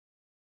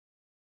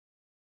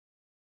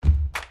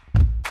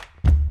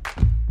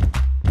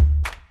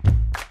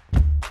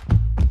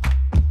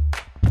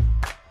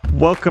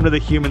Welcome to the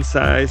Human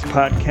Size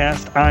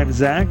Podcast. I'm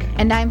Zach.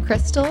 And I'm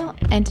Crystal,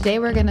 and today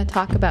we're going to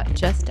talk about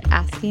just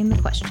asking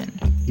the question.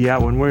 Yeah,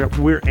 when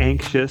we're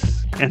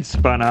anxious and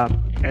spun up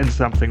in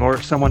something, or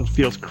if someone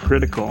feels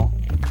critical,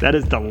 that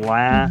is the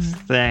last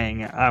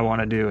thing I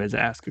want to do is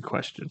ask a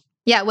question.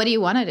 Yeah, what do you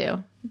want to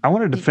do? I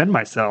want to defend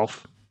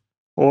myself,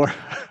 or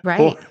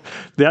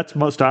that's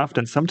most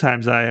often.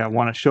 Sometimes I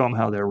want to show them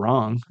how they're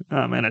wrong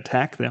and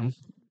attack them,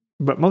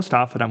 but most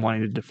often I'm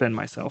wanting to defend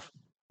myself.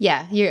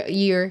 Yeah,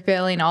 you're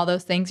feeling all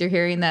those things. You're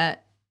hearing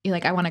that. You're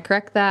like, I want to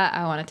correct that.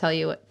 I want to tell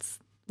you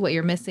what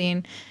you're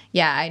missing.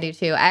 Yeah, I do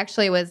too. I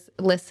actually was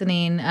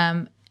listening,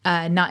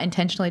 not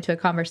intentionally, to a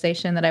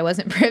conversation that I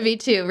wasn't privy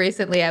to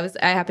recently. I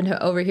happened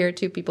to overhear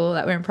two people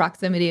that were in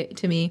proximity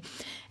to me,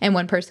 and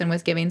one person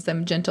was giving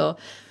some gentle,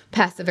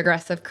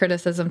 passive-aggressive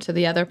criticism to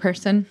the other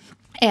person,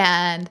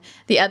 and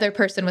the other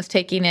person was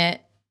taking it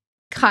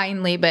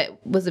kindly, but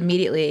was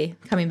immediately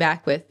coming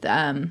back with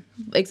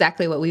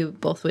exactly what we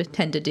both would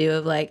tend to do,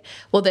 of like,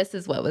 well, this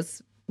is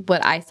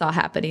what I saw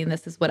happening.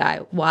 This is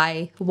why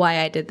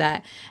I did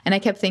that. And I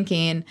kept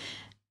thinking,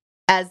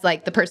 as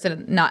like the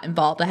person not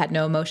involved, I had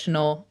no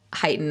emotional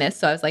heightenedness.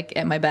 So I was like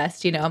at my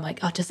best, I'm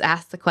like, oh, just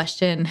ask the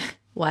question.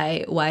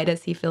 Why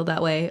does he feel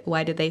that way?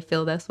 Why did they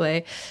feel this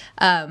way?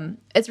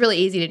 It's really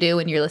easy to do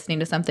when you're listening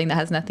to something that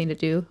has nothing to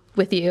do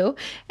with you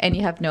and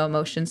you have no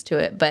emotions to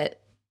it. But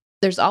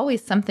there's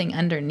always something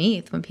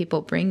underneath when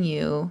people bring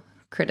you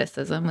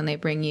criticism, when they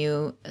bring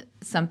you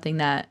something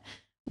that,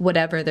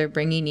 whatever they're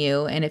bringing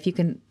you. And if you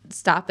can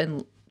stop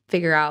and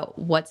figure out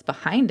what's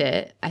behind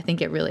it, I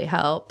think it really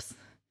helps.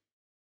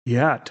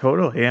 Yeah,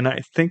 totally. And I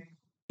think,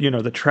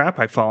 the trap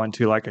I fall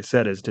into, like I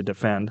said, is to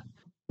defend,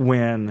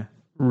 when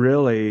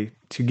really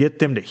to get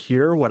them to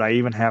hear what I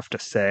even have to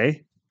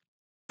say,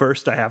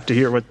 first I have to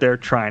hear what they're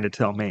trying to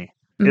tell me.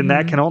 And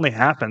that can only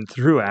happen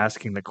through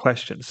asking the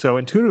question. So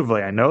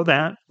intuitively, I know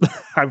that.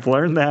 I've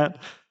learned that.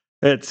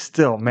 It's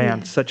still,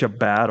 such a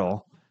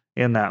battle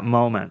in that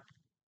moment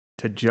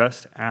to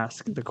just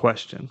ask the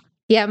question.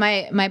 Yeah,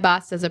 my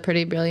boss does a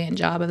pretty brilliant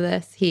job of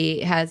this. He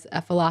has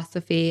a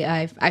philosophy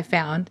I've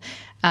found,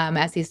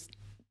 as he's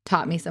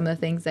taught me some of the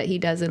things that he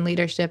does in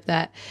leadership,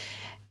 that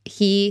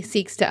he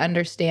seeks to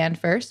understand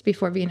first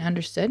before being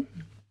understood.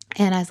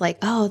 And I was like,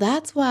 oh,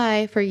 that's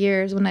why for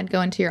years when I'd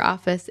go into your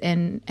office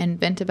and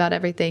vent about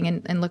everything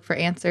and look for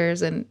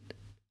answers and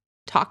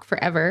talk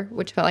forever,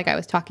 which felt like I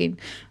was talking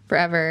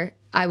forever,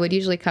 I would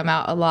usually come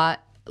out a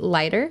lot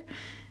lighter,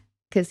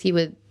 because he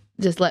would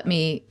just let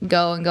me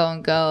go and go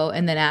and go,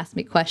 and then ask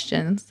me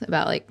questions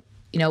about, like,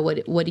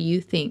 what do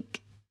you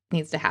think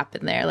needs to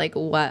happen there? Like,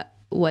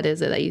 what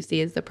is it that you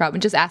see as the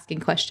problem? Just asking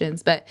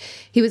questions. But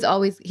he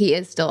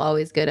is still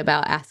always good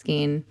about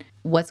asking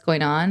what's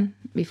going on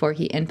before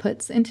he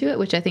inputs into it,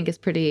 which I think is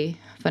pretty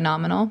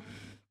phenomenal.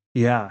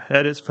 Yeah,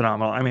 that is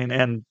phenomenal. I mean,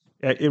 and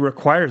it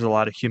requires a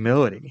lot of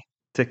humility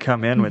to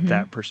come in with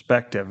that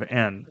perspective.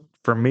 And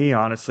for me,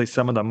 honestly,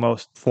 some of the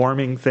most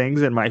forming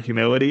things in my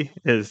humility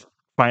is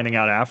finding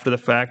out after the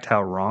fact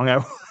how wrong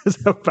I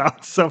was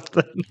about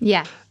something.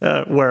 Yeah.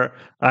 Where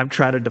I'm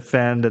trying to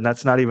defend, and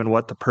that's not even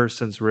what the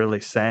person's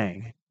really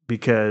saying,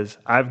 because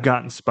I've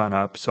gotten spun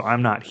up, so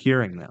I'm not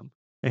hearing them.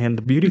 And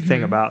the beauty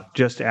thing about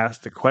just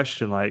ask the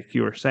question, like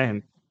you were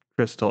saying,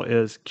 Crystal,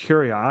 is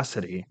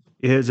curiosity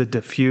is a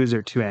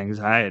diffuser to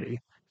anxiety.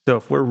 So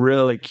if we're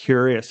really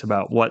curious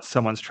about what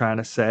someone's trying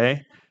to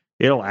say,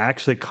 it'll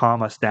actually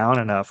calm us down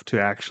enough to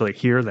actually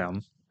hear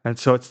them. And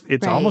so it's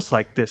Right. almost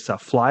like this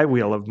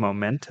flywheel of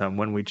momentum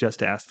when we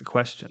just ask the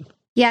question.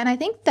 Yeah, and I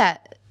think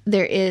that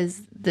there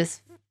is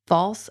this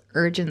false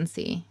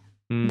urgency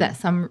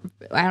that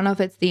I don't know if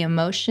it's the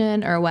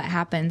emotion or what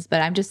happens, but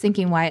I'm just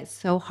thinking why it's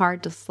so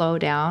hard to slow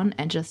down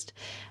and just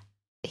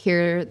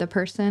hear the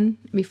person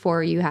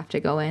before you have to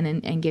go in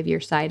and give your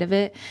side of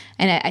it.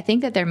 And I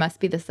think that there must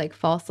be this like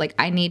false, like,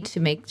 I need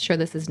to make sure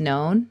this is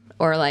known,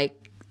 or like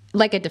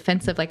a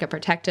defensive, like a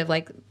protective,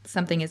 like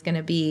something is going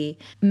to be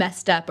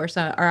messed up, or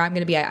I'm going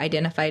to be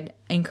identified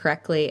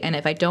incorrectly. And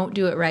if I don't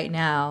do it right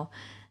now,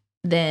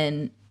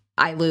 then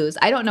I lose.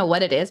 I don't know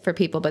what it is for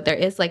people, but there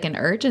is like an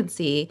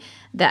urgency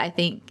that I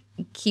think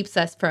keeps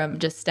us from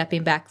just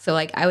stepping back. So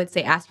like I would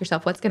say, ask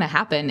yourself, what's going to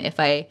happen if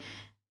I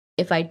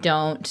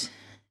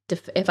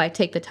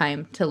take the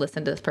time to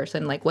listen to this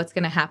person? Like, what's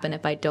going to happen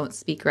if I don't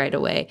speak right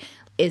away?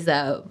 Is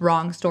a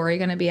wrong story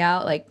going to be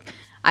out? Like,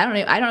 I don't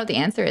know what the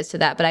answer is to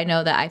that, but I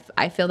know that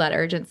I feel that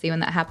urgency when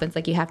that happens.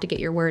 Like, you have to get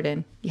your word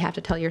in. You have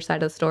to tell your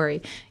side of the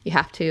story. You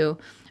have to.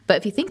 But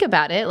if you think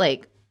about it,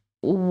 like,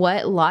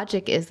 what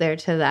logic is there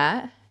to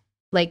that?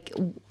 Like,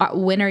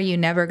 when are you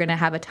never going to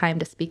have a time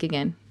to speak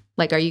again?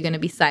 Like, are you going to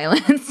be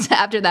silenced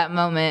after that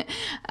moment?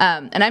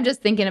 And I'm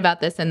just thinking about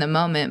this in the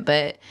moment,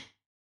 but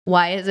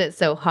why is it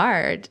so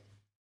hard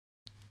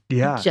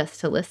just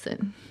to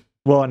listen?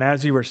 Well, and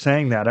as you were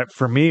saying that,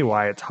 for me,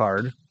 why it's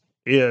hard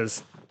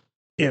is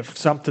if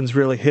something's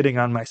really hitting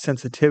on my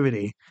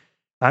sensitivity,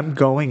 I'm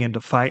going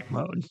into fight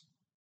mode.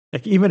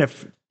 Like, even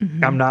if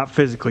I'm not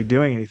physically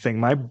doing anything,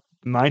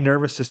 my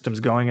nervous system's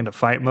going into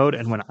fight mode.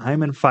 And when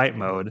I'm in fight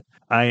mode,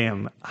 I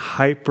am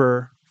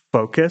hyper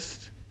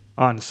focused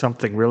on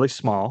something really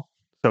small.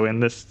 So in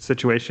this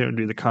situation, it would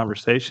be the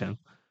conversation.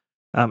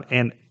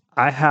 And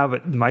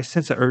my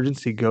sense of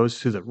urgency goes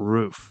through the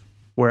roof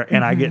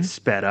and I get Mm-hmm.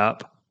 sped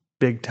up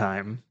big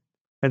time.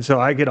 And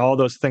so I get all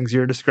those things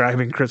you're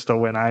describing, Crystal,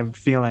 when I'm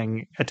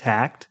feeling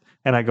attacked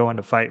and I go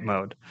into fight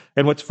mode.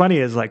 And what's funny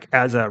is, like,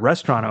 as a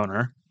restaurant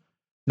owner,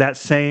 that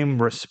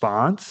same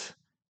response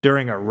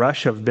during a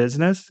rush of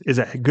business is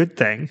a good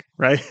thing,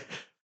 right?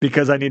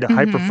 Because I need to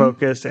hyper Mm-hmm.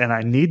 focus and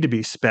I need to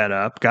be sped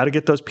up. Got to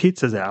get those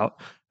pizzas out.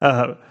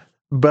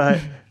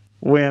 But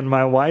when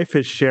my wife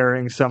is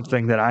sharing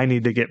something that I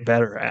need to get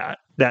better at,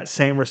 that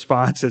same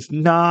response is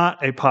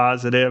not a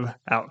positive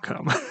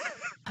outcome.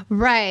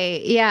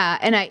 Right. Yeah.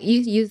 And you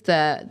use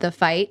the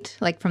fight,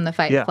 like from the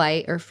fight, Yeah.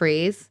 flight, or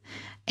freeze.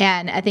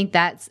 And I think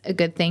that's a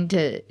good thing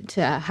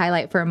to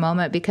highlight for a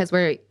moment, because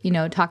we're,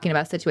 talking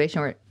about a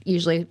situation where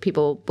usually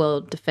people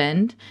will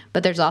defend,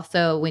 but there's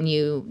also when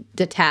you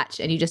detach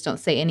and you just don't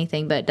say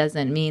anything, but it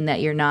doesn't mean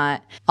that you're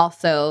not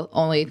also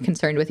only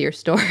concerned with your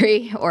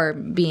story or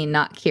being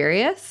not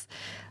curious.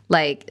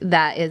 Like,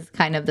 that is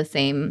kind of the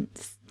same,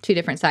 two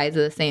different sides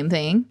of the same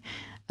thing.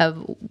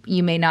 Of,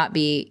 you may not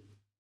be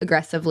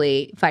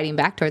aggressively fighting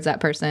back towards that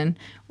person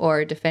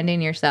or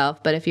defending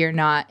yourself, but if you're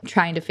not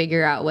trying to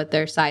figure out what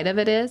their side of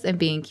it is and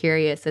being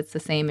curious, it's the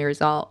same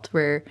result,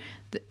 where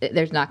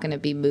there's not going to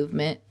be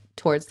movement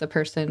towards the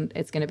person.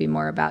 It's going to be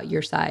more about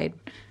your side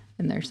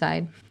and their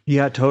side.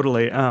 Yeah,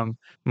 totally.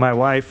 My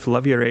wife,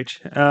 love you,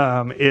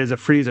 Rach, is a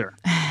freezer.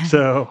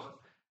 So,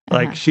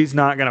 like, Uh-huh. she's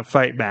not going to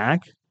fight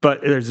back,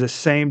 but there's the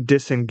same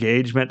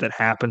disengagement that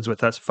happens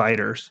with us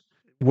fighters,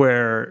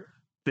 where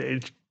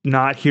it's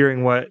not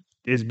hearing what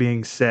is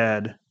being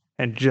said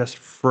and just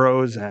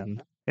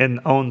frozen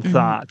in own Mm-hmm.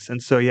 thoughts.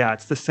 And so, yeah,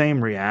 it's the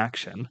same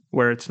reaction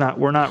where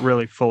we're not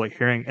really fully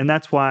hearing. And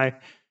that's why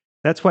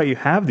you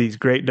have these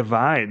great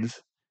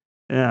divides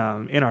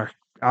in our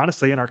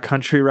honestly in our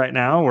country right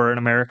now. We're in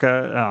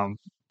America.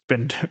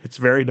 Been It's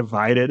very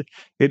divided.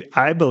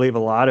 I believe a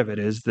lot of it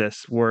is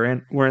this: we're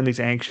in these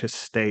anxious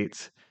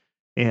states,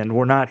 and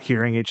we're not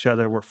hearing each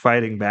other. We're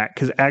fighting back,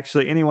 because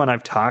actually anyone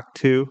I've talked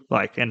to,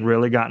 like, and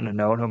really gotten to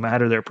know, no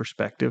matter their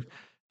perspective,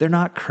 they're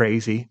not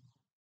crazy.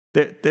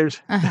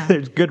 There's Uh-huh.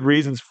 there's good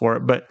reasons for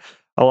it, but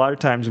a lot of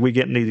times I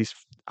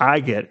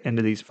get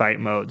into these fight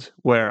modes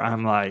where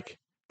I'm like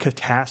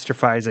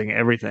catastrophizing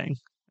everything.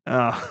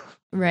 Uh,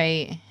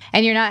 Right.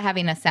 And you're not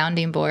having a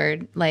sounding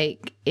board.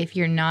 Like, if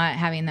you're not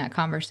having that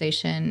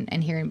conversation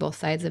and hearing both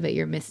sides of it,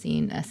 you're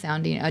missing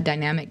a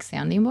dynamic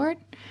sounding board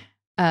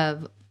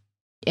of,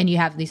 and you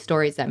have these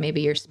stories that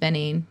maybe you're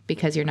spinning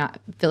because you're not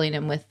filling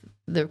them with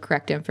the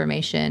correct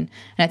information.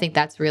 And I think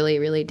that's really,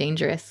 really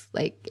dangerous.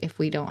 Like, if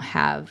we don't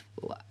have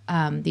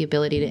the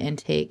ability to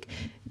intake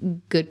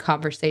good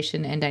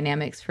conversation and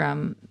dynamics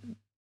from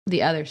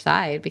the other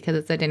side, because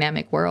it's a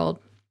dynamic world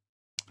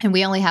and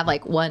we only have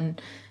like one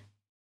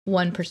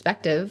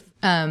perspective.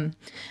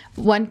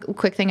 One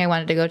quick thing I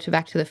wanted to go to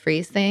back to the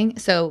freeze thing.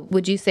 So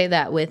would you say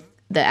that with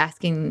the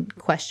asking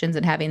questions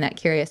and having that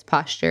curious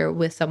posture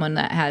with someone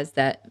that has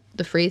the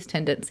freeze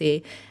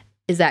tendency,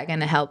 is that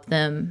going to help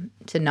them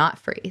to not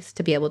freeze,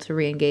 to be able to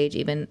re-engage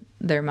even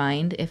their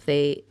mind if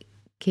they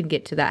can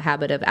get to that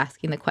habit of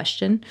asking the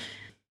question?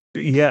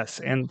 Yes,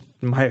 and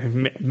my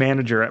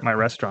manager at my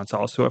restaurant's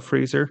also a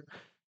freezer,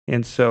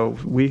 and so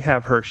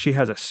she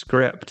has a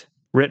script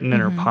written in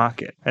her Mm-hmm.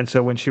 pocket, and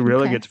so when she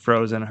really Okay. gets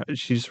frozen,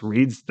 she just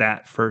reads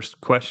that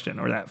first question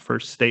or that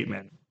first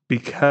statement,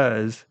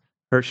 because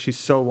she's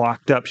so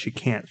locked up she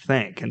can't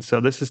think, and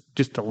so this is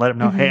just to let them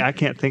know, "Hey, Mm-hmm. I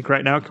can't think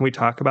right now. Can we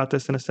talk about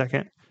this in a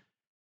second?"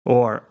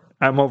 Or,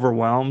 "I'm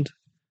overwhelmed.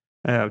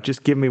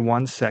 Just give me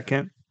 1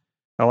 second."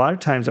 A lot of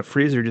times a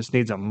freezer just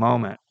needs a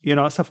moment.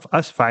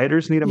 Us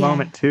fighters need a Yeah.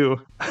 moment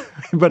too,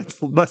 but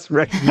it's less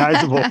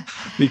recognizable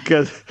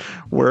because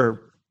we're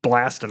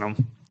blasting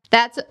them.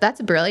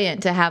 That's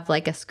brilliant to have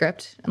like a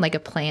script, like a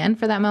plan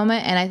for that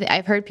moment. And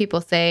I've heard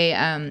people say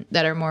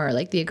that are more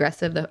like the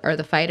aggressive or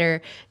the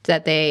fighter,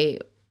 that they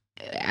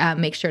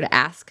make sure to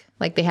ask,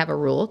 like they have a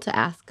rule to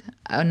ask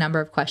a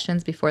number of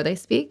questions before they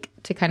speak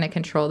to kind of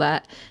control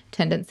that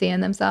tendency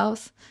in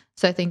themselves.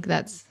 So I think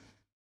that's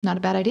not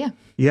a bad idea.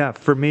 Yeah,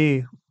 for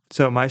me,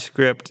 so my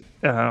script,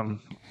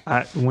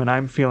 when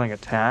I'm feeling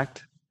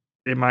attacked,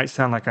 it might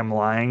sound like I'm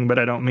lying, but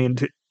I don't mean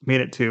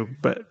it to.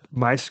 But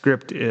my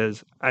script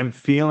is, I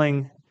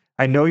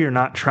know you're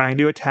not trying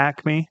to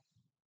attack me,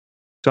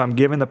 so I'm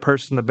giving the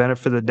person the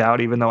benefit of the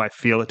doubt, even though I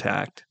feel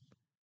attacked.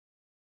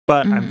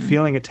 But I'm Mm,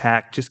 feeling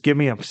attacked. Just give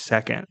me a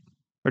second,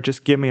 or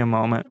just give me a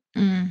moment.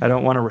 mm, I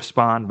don't want to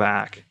respond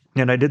back.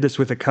 And I did this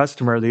with a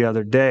customer the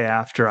other day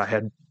after I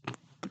had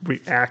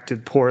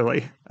reacted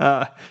poorly.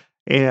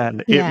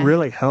 And it yeah.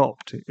 really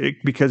helped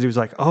because he was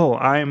like, "Oh,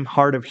 I'm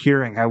hard of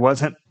hearing. I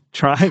wasn't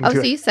trying Oh,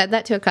 to." so you said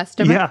that to a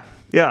customer? Yeah,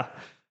 yeah.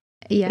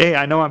 Yeah. "Hey,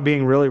 I know I'm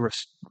being really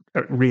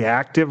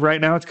reactive right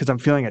now. It's because I'm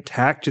feeling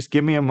attacked. Just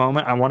give me a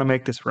moment. I want to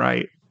make this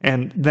right."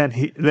 And then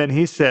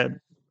he said,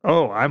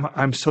 "Oh,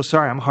 I'm so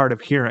sorry. I'm hard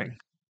of hearing."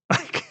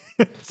 Like,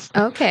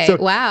 Okay. So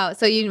Wow.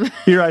 So you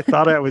here I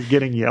thought I was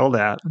getting yelled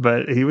at,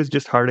 but he was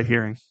just hard of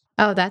hearing.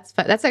 Oh, that's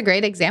that's a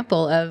great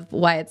example of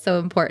why it's so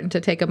important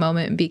to take a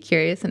moment and be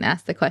curious and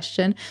ask the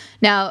question.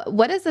 Now,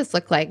 what does this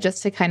look like,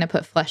 just to kind of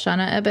put flesh on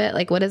it a bit?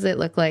 Like, what does it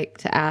look like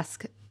to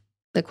ask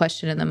the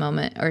question in the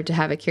moment, or to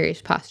have a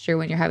curious posture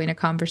when you're having a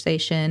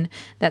conversation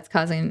that's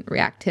causing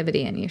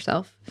reactivity in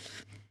yourself?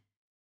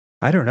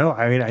 I don't know.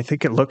 I mean, I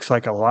think it looks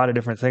like a lot of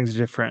different things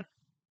in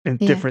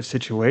Yeah. different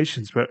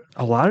situations, but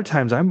a lot of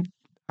times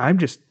I'm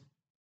just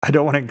I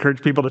don't want to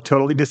encourage people to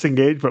totally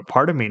disengage, but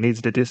part of me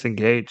needs to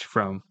disengage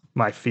from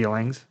my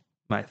feelings,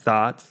 my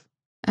thoughts,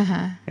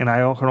 Uh-huh. and I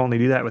can only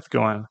do that with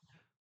going,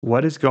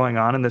 what is going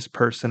on in this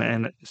person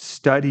and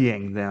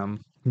studying them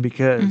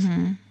because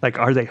Mhm. like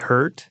are they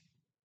hurt?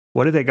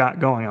 What do they got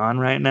going on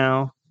right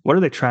now? What are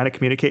they trying to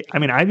communicate? I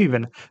mean, I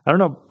don't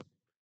know.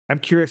 I'm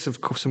curious of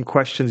some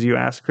questions you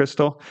asked,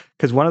 Crystal,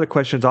 because one of the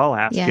questions I'll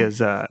ask Yeah.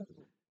 is,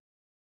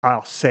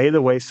 I'll say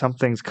the way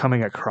something's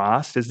coming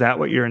across. Is that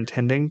what you're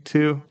intending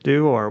to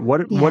do, or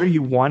what are Yeah.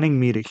 you wanting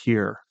me to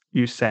hear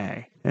you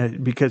say?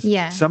 Because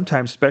Yeah.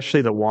 sometimes,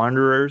 especially the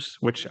wanderers,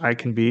 which I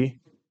can be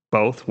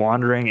both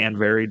wandering and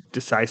very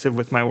decisive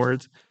with my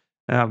words,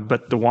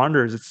 but the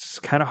wanderers, it's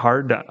kind of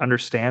hard to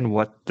understand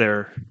what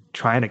they're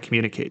trying to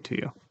communicate to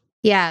you.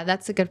 Yeah,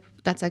 that's a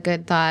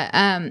good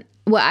thought.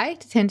 What I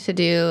tend to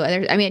do,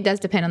 I mean, it does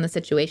depend on the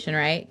situation,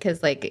 right?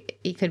 Because like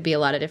it could be a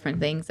lot of different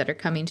things that are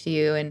coming to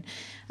you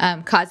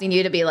and causing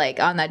you to be like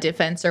on that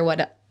defense or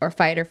what or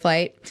fight or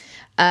flight.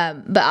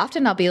 But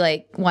often I'll be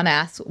like, want to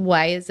ask,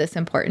 why is this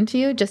important to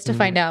you? Just to Mm,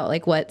 find out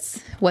like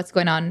what's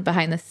going on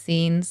behind the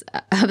scenes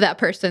of that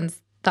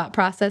person's thought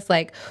process.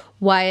 Like,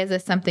 why is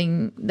this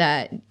something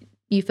that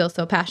you feel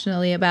so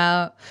passionately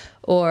about,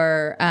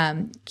 or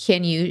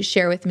can you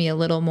share with me a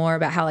little more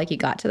about how like you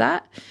got to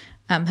that,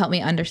 help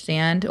me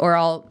understand. Or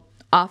I'll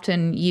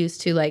often use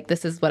to like,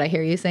 this is what I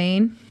hear you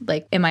saying,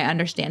 like, am I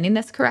understanding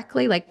this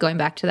correctly, like going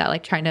back to that,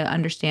 like trying to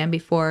understand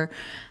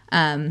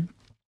um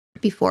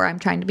before I'm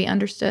trying to be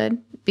understood,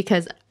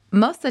 because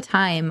most of the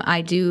time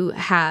I do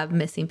have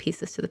missing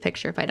pieces to the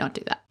picture if I don't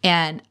do that.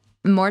 And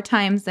more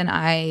times than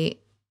I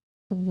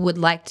would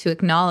like to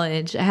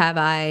acknowledge, have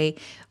I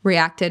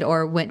reacted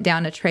or went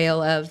down a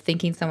trail of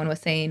thinking someone was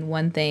saying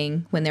one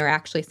thing when they were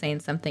actually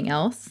saying something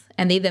else.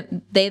 And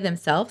they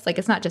themselves, like,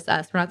 it's not just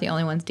us, we're not the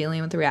only ones dealing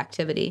with the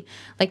reactivity.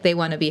 Like, they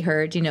want to be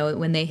heard,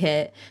 when they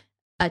hit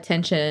a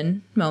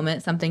tension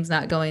moment, something's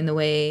not going the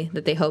way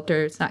that they hoped,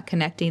 or it's not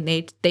connecting,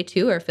 they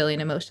too are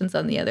feeling emotions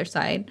on the other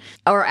side.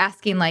 Or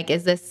asking, like,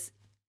 is this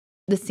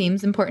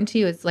seems important to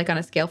you? It's like on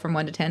a scale from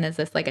 1 to 10, is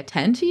this like a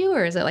 10 to you,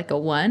 or is it like a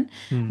 1?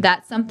 mm.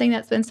 That's something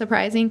that's been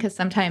surprising, because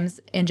sometimes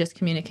in just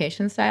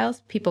communication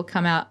styles, people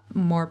come out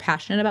more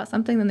passionate about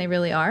something than they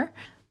really are.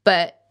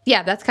 But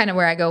yeah, that's kind of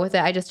where I go with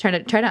it. I just try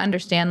to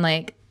understand,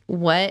 like,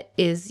 what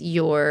is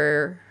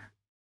your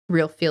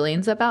real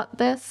feelings about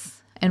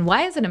this, and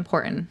why is it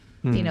important?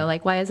 Mm.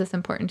 Like, why is this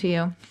important to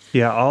you?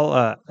 Yeah,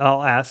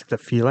 I'll ask the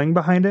feeling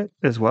behind it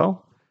as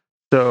well.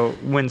 So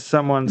when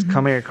someone's Hmm.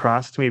 coming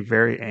across to me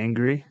very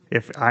angry,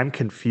 if I'm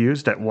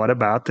confused at what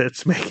about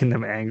that's making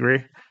them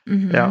angry,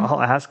 yeah, Hmm.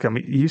 I'll ask them,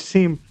 "You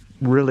seem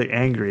really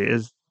angry.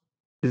 Is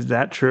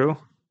that true?"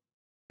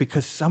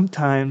 Because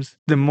sometimes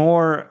the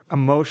more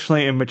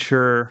emotionally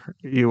immature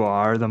you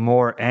are, the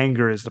more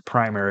anger is the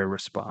primary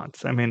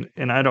response. I mean,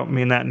 and I don't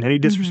mean that in any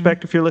Hmm.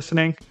 disrespect if you're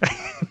listening.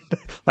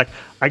 Like,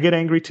 I get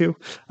angry too,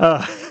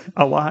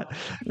 a lot.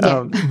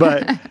 Yeah.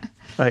 But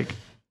like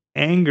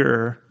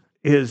anger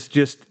is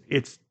just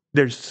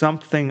there's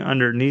something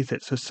underneath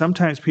it. So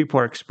sometimes people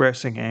are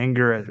expressing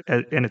anger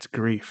and it's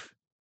grief,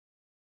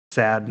 Hmm.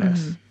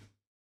 sadness.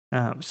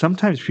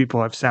 Sometimes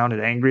people have sounded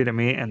angry to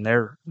me and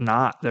they're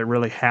not. They're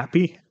really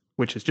happy,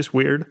 which is just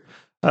weird.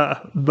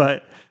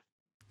 But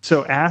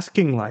so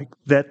asking like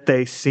that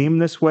they seem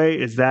this way,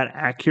 is that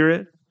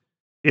accurate?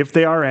 If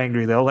they are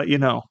angry, they'll let you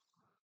know.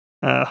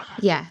 Uh,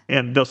 Yeah.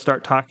 and they'll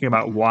start talking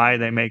about why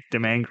they make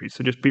them angry.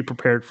 So just be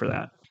prepared for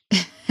that.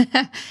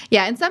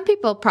 Yeah, and some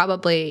people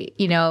probably,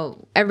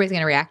 everybody's going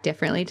to react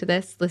differently to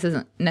this. This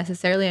isn't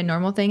necessarily a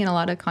normal thing in a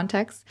lot of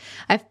contexts.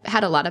 I've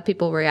had a lot of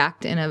people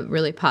react in a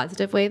really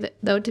positive way,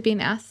 though, to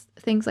being asked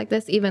things like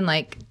this, even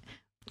like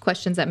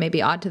questions that may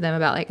be odd to them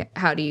about, like,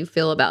 how do you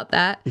feel about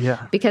that?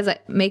 Yeah. Because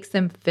it makes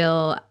them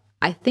feel,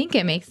 I think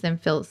it makes them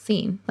feel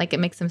seen. Like, it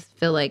makes them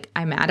feel like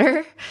I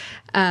matter,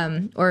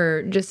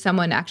 or just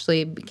someone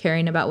actually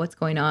caring about what's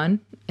going on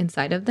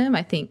inside of them,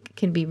 I think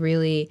can be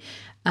really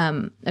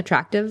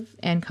attractive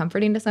and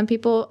comforting to some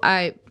people.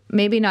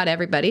 Maybe not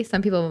everybody.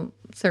 Some people,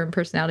 certain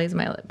personalities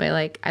might be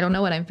like, I don't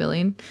know what I'm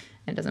feeling.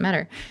 And it doesn't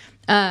matter.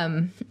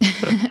 Um,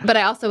 but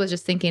I also was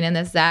just thinking in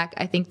this, Zach,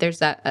 I think there's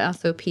that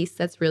also piece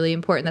that's really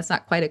important. That's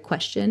not quite a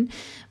question,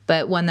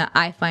 but one that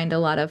I find a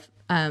lot of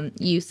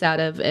use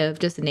out of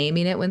just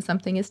naming it when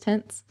something is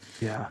tense.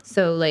 Yeah.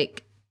 So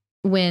like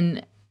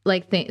when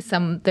like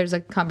there's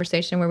a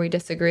conversation where we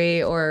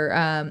disagree,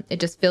 or it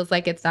just feels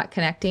like it's not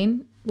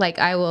connecting. Like,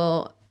 I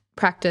will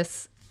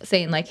practice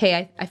saying like,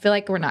 hey, I feel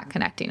like we're not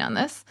connecting on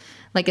this.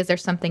 Like, is there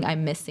something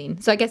I'm missing?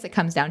 So I guess it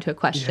comes down to a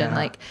question.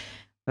 Like,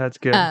 that's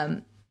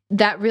good.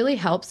 That really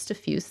helps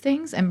diffuse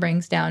things and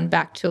brings down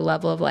back to a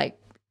level of like,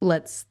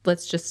 let's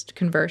just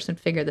converse and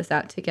figure this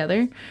out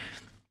together.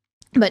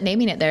 But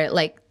naming it there,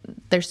 like,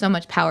 there's so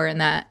much power in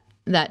that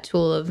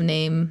tool of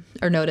name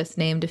or notice,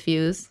 name,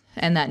 diffuse,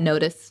 and that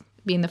notice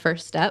being the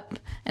first step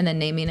and then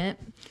naming it.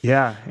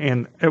 Yeah.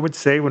 And I would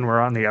say when we're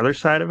on the other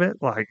side of it,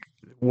 like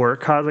we're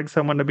causing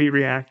someone to be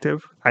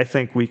reactive, I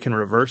think we can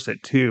reverse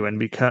it too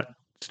and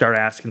start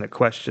asking the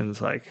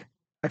questions like,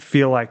 I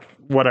feel like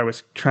what I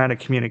was trying to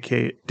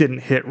communicate didn't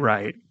hit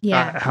right.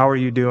 Yeah. How are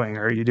you doing?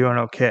 Are you doing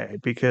okay?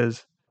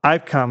 Because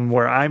I've come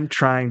where I'm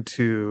trying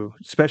to,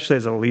 especially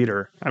as a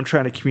leader, I'm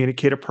trying to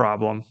communicate a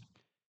problem.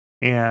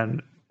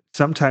 And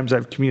sometimes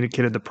I've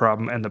communicated the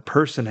problem and the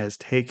person has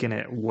taken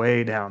it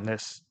way down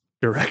this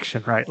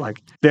direction, right?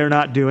 Like they're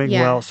not doing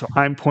well. So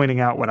I'm pointing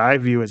out what I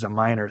view as a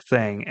minor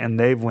thing and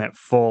they've went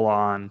full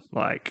on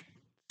like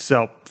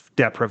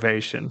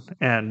self-deprivation.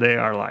 And they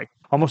are like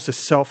almost a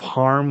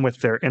self-harm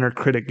with their inner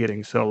critic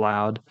getting so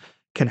loud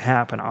can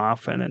happen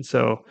often. And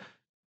so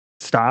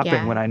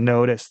stopping when I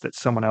notice that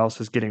someone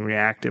else is getting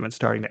reactive and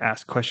starting to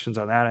ask questions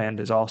on that end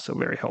is also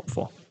very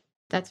helpful.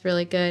 That's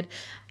really good.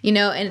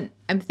 And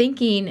I'm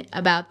thinking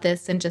about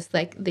this in just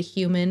like the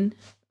human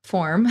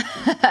form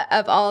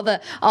of all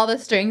the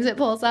strings it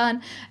pulls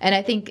on. And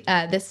I think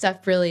this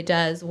stuff really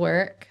does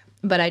work,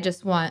 but I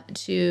just want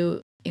to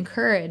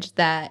encourage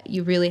that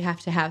you really have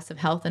to have some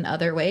health in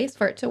other ways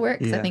for it to work.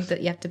 Because I think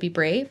that you have to be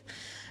brave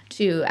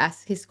to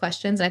ask these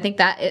questions. And I think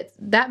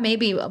that may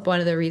be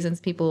one of the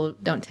reasons people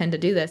don't tend to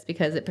do this,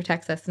 because it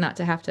protects us not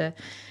to have to,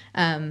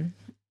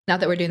 not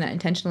that we're doing that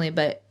intentionally,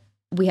 but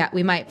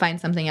we might find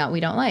something out we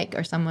don't like,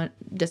 or someone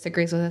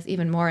disagrees with us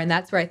even more. And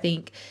that's where I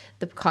think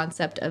the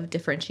concept of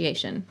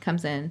differentiation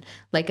comes in,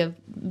 like of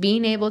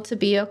being able to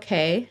be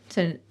okay,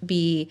 to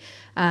be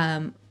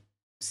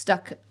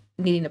stuck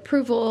needing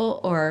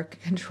approval or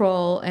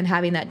control, and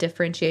having that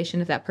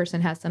differentiation. If that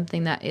person has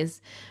something that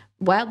is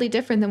wildly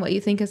different than what you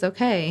think is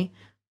okay,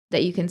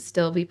 that you can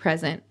still be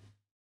present.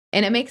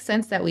 And it makes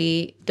sense that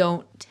we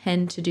don't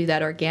tend to do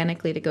that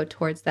organically, to go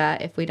towards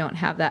that if we don't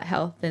have that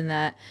health and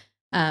that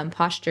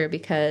posture,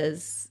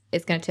 because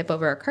it's going to tip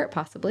over our cart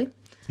possibly.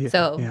 Just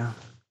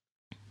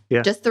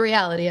the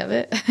reality of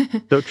it.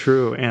 So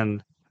true.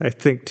 And I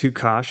think two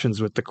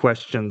cautions with the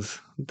questions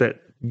that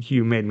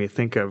you made me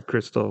think of,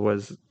 Crystal,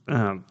 was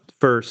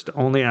first,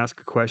 only ask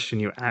a question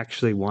you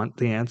actually want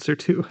the answer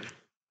to.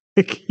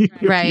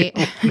 Right.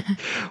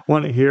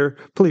 Want to hear,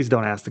 please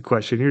don't ask the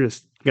question. You're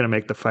just going to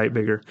make the fight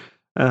bigger.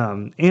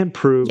 And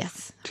prove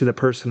to the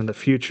person in the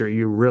future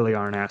you really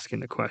aren't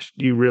asking the question.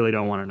 You really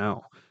don't want to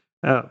know.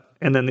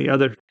 And then the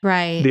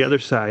other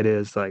side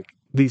is like,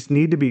 these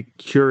need to be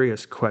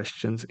curious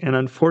questions. And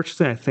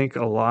unfortunately, I think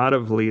a lot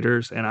of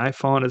leaders, and I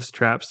fall into this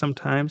trap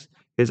sometimes,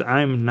 is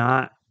I'm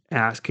not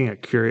asking a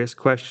curious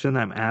question.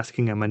 I'm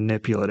asking a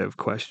manipulative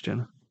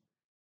question.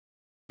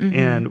 Mm-hmm.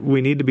 And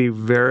we need to be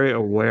very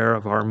aware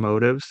of our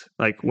motives.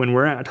 Like when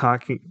we're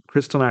talking,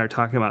 Crystal and I are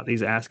talking about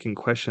these asking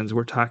questions,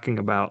 we're talking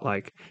about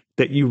like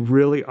that you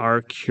really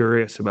are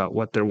curious about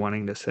what they're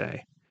wanting to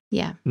say.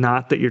 Yeah.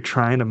 Not that you're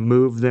trying to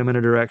move them in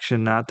a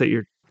direction, not that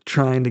you're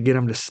trying to get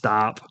them to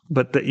stop,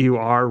 but that you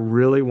are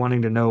really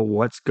wanting to know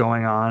what's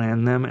going on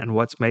in them and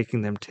what's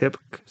making them tick,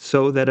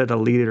 so that as a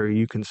leader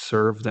you can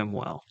serve them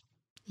well.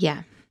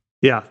 Yeah.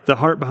 Yeah, the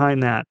heart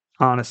behind that,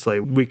 honestly,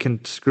 we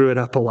can screw it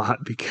up a lot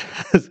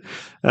because,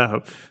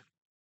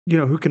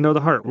 who can know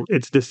the heart?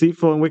 It's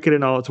deceitful and wicked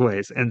in all its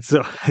ways. And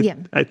so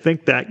I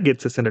think that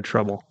gets us into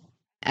trouble.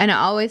 And it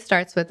always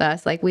starts with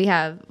us. Like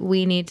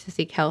we need to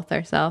seek health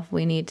ourselves.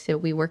 We need to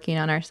be working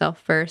on ourselves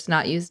first,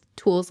 not use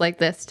tools like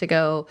this to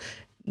go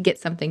get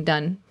something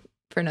done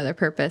for another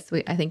purpose.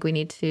 I think we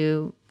need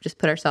to just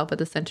put ourselves at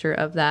the center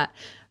of that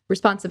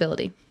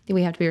responsibility.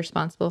 We have to be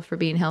responsible for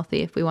being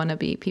healthy if we want to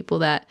be people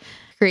that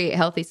create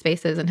healthy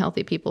spaces and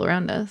healthy people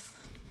around us.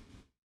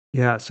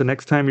 Yeah. So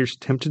next time you're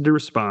tempted to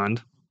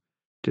respond,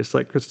 just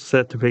like Crystal said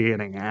at the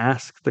beginning,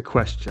 ask the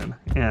question.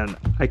 And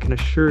I can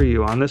assure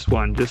you on this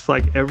one, just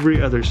like every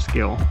other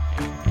skill,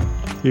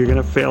 you're going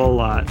to fail a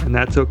lot. And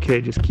that's okay.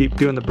 Just keep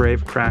doing the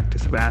brave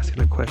practice of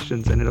asking the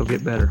questions and it'll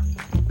get better.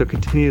 So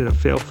continue to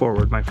fail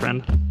forward, my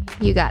friend.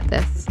 You got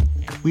this.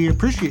 We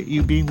appreciate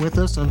you being with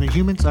us on the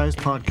Human Size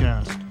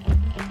Podcast.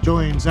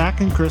 Join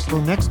Zach and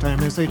Crystal next time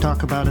as they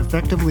talk about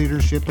effective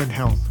leadership and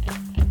health.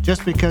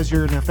 Just because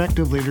you're an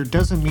effective leader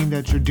doesn't mean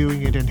that you're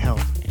doing it in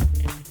health.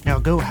 Now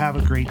go have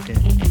a great day.